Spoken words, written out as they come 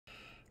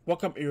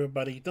Welcome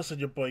everybody, this is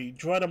your boy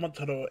Dryder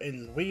Mataroa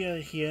and we are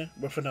here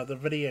with another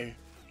video.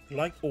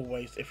 Like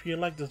always, if you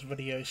like this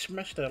video,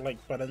 smash that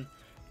like button,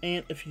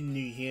 and if you're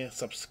new here,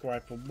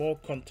 subscribe for more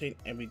content,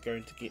 and we're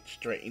going to get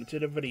straight into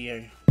the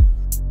video.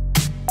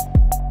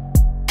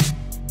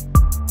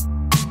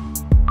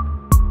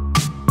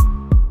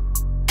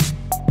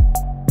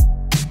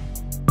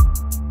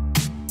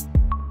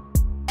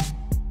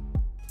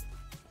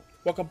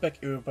 Welcome back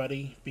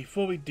everybody.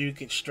 Before we do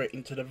get straight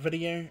into the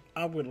video,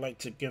 I would like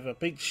to give a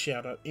big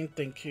shout out and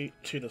thank you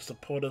to the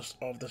supporters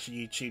of this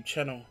YouTube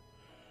channel.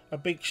 A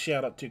big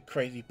shout out to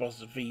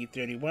CrazyBoss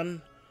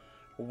V31,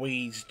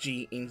 Weez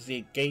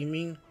GNZ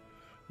Gaming,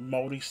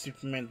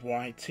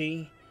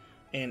 MaoriSupermanYT,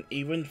 and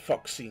even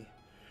Foxy.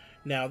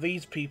 Now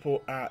these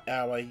people are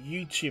our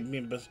YouTube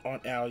members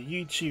on our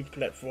YouTube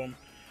platform,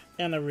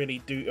 and I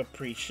really do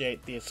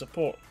appreciate their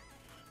support.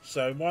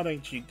 So why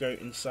don't you go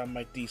inside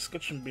my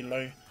description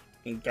below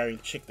and go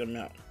and check them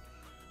out,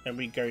 and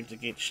we're going to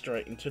get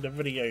straight into the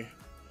video.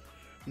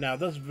 Now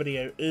this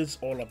video is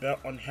all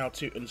about on how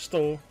to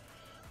install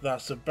the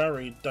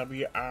Subaru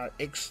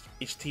WRX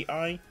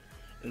STI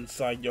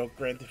inside your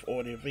Grand Theft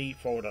Auto V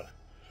folder.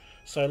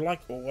 So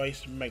like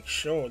always, make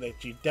sure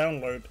that you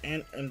download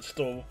and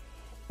install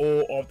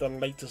all of the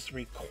latest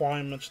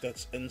requirements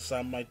that's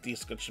inside my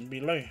description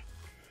below.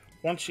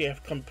 Once you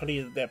have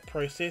completed that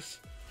process,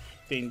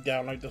 then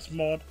download this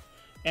mod,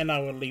 and I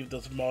will leave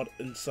this mod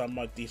inside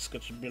my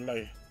description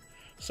below.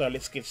 So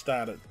let's get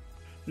started.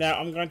 Now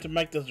I'm going to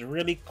make this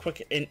really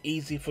quick and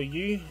easy for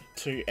you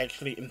to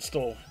actually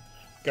install.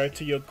 Go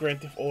to your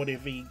Grand Theft Auto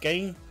V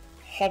game,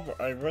 hover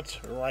over it,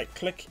 right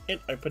click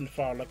and open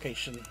file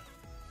location.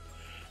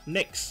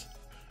 Next,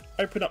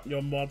 open up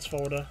your mods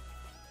folder,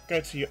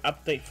 go to your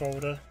update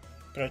folder,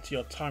 go to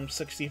your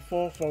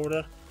Time64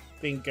 folder,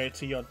 then go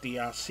to your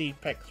DRC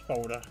packs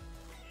folder.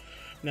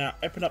 Now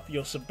open up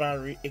your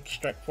Subaru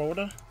extract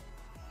folder.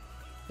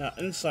 Now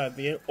inside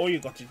there, all you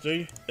got to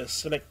do is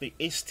select the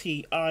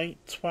STI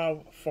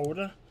 12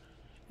 folder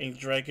and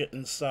drag it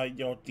inside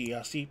your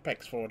DRC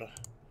packs folder.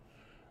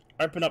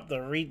 Open up the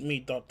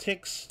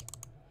readme.txt,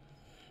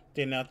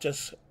 then now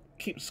just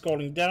keep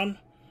scrolling down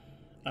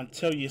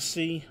until you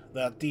see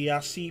the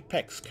DRC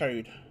packs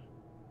code.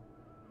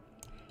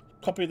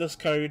 Copy this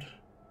code,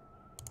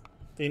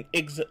 then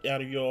exit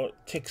out of your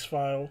text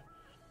file,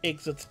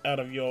 exit out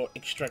of your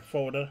extract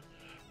folder,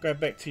 go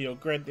back to your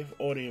Grand Theft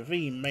Auto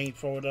V main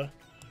folder,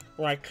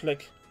 right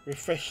click,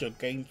 refresh your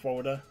game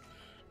folder,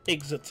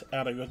 exit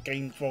out of your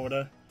game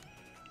folder,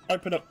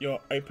 open up your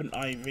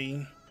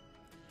OpenIV.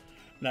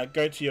 Now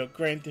go to your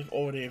Grand Theft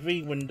Auto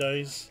V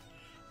windows.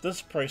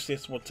 This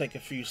process will take a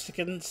few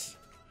seconds.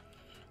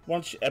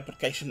 Once your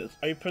application is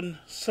open,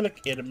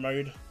 select edit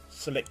mode,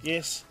 select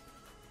yes,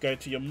 go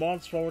to your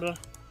mods folder,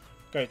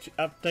 go to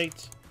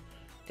update,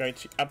 go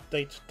to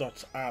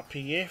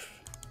update.rpf,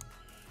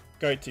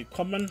 go to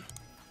common,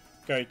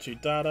 go to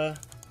data,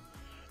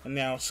 and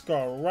now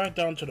scroll right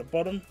down to the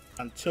bottom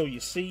until you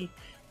see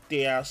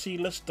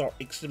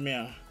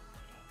drclist.xml.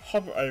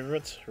 Hover over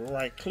it,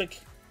 right click,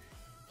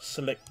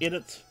 select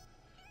edit,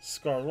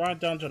 scroll right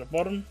down to the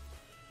bottom,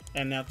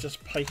 and now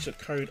just paste your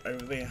code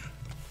over there.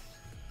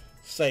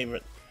 Save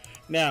it.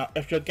 Now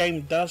if your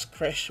game does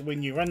crash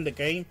when you run the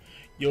game,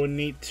 you'll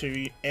need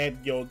to add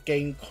your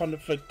game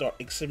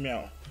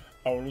config.xml.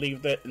 I'll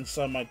leave that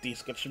inside my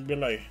description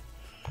below.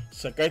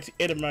 So go to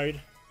edit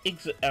mode,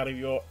 exit out of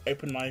your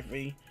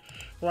OpenIV,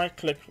 right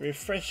click,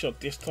 refresh your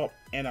desktop,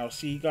 and I'll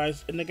see you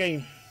guys in the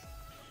game.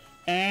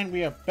 And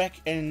we are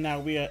back, and now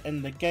we are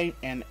in the game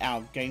and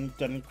our game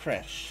didn't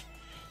crash.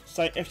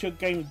 So if your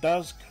game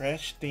does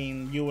crash,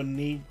 then you will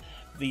need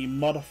the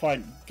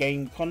modified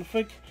game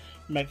config.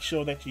 Make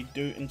sure that you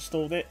do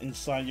install that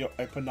inside your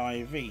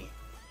OpenIV.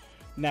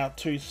 Now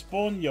to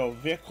spawn your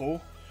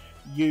vehicle,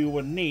 you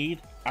will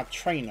need a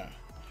trainer.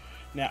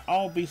 Now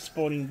I'll be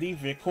spawning the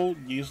vehicle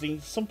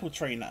using Simple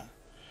Trainer.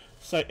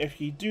 So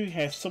if you do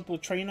have Simple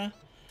Trainer,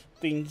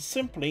 then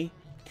simply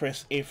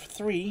press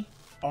F3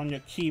 on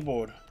your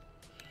keyboard.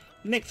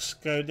 Next,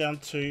 go down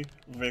to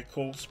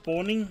vehicle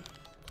spawning,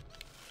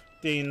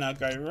 then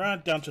go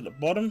right down to the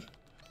bottom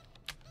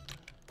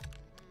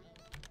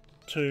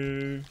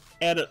to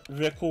edit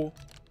vehicle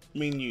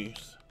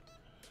menus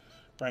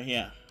right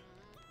here.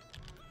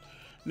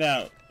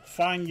 Now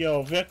find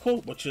your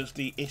vehicle, which is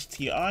the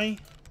STI,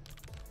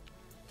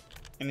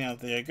 and now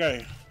there you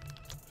go.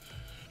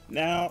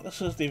 Now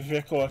this is the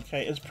vehicle.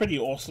 Okay, it's pretty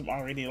awesome, I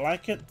really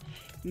like it.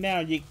 Now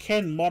you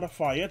can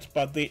modify it,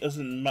 but there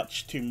isn't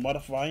much to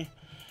modify,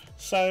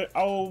 so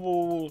I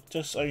will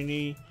just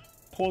only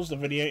pause the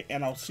video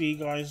and I'll see you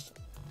guys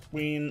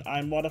when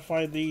I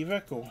modify the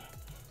vehicle.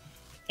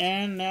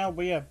 And now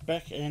we are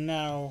back, and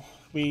now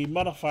we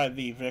modified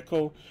the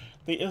vehicle.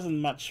 There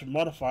isn't much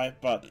modified,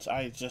 but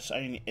I just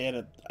only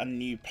added a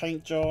new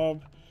paint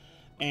job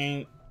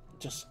and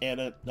just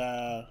added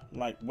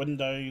like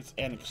windows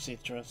and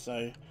etc.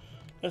 So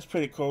that's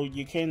pretty cool.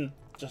 You can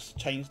just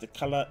change the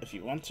color if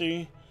you want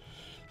to.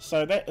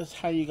 So that is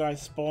how you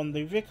guys spawn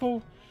the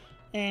vehicle,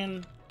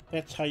 and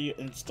that's how you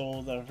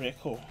install the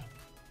vehicle.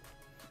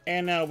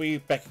 And now we're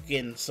back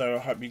again, so I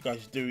hope you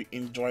guys do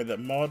enjoy the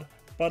mod.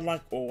 But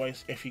like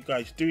always, if you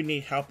guys do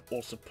need help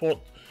or support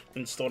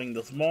installing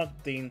this mod,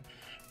 then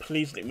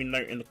please let me know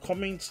in the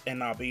comments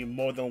and I'll be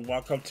more than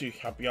welcome to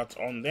help you out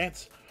on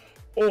that.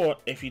 Or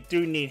if you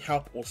do need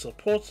help or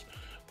support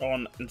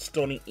on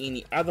installing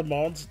any other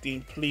mods,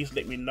 then please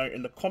let me know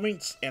in the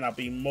comments and I'll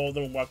be more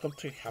than welcome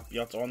to help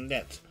you out on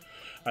that.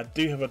 I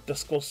do have a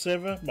Discord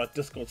server. My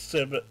Discord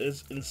server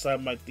is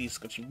inside my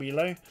description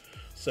below,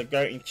 so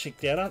go and check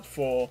that out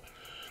for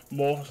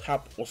more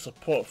help or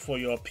support for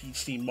your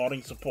PC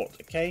modding support,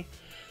 okay?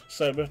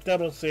 So with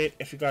that all said,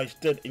 if you guys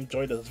did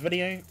enjoy this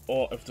video,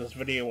 or if this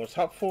video was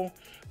helpful,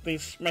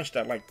 please smash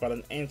that like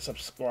button and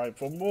subscribe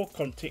for more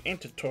content and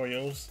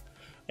tutorials,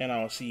 and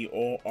I will see you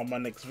all on my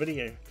next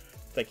video.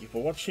 Thank you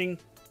for watching,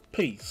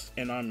 peace,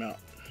 and I'm out.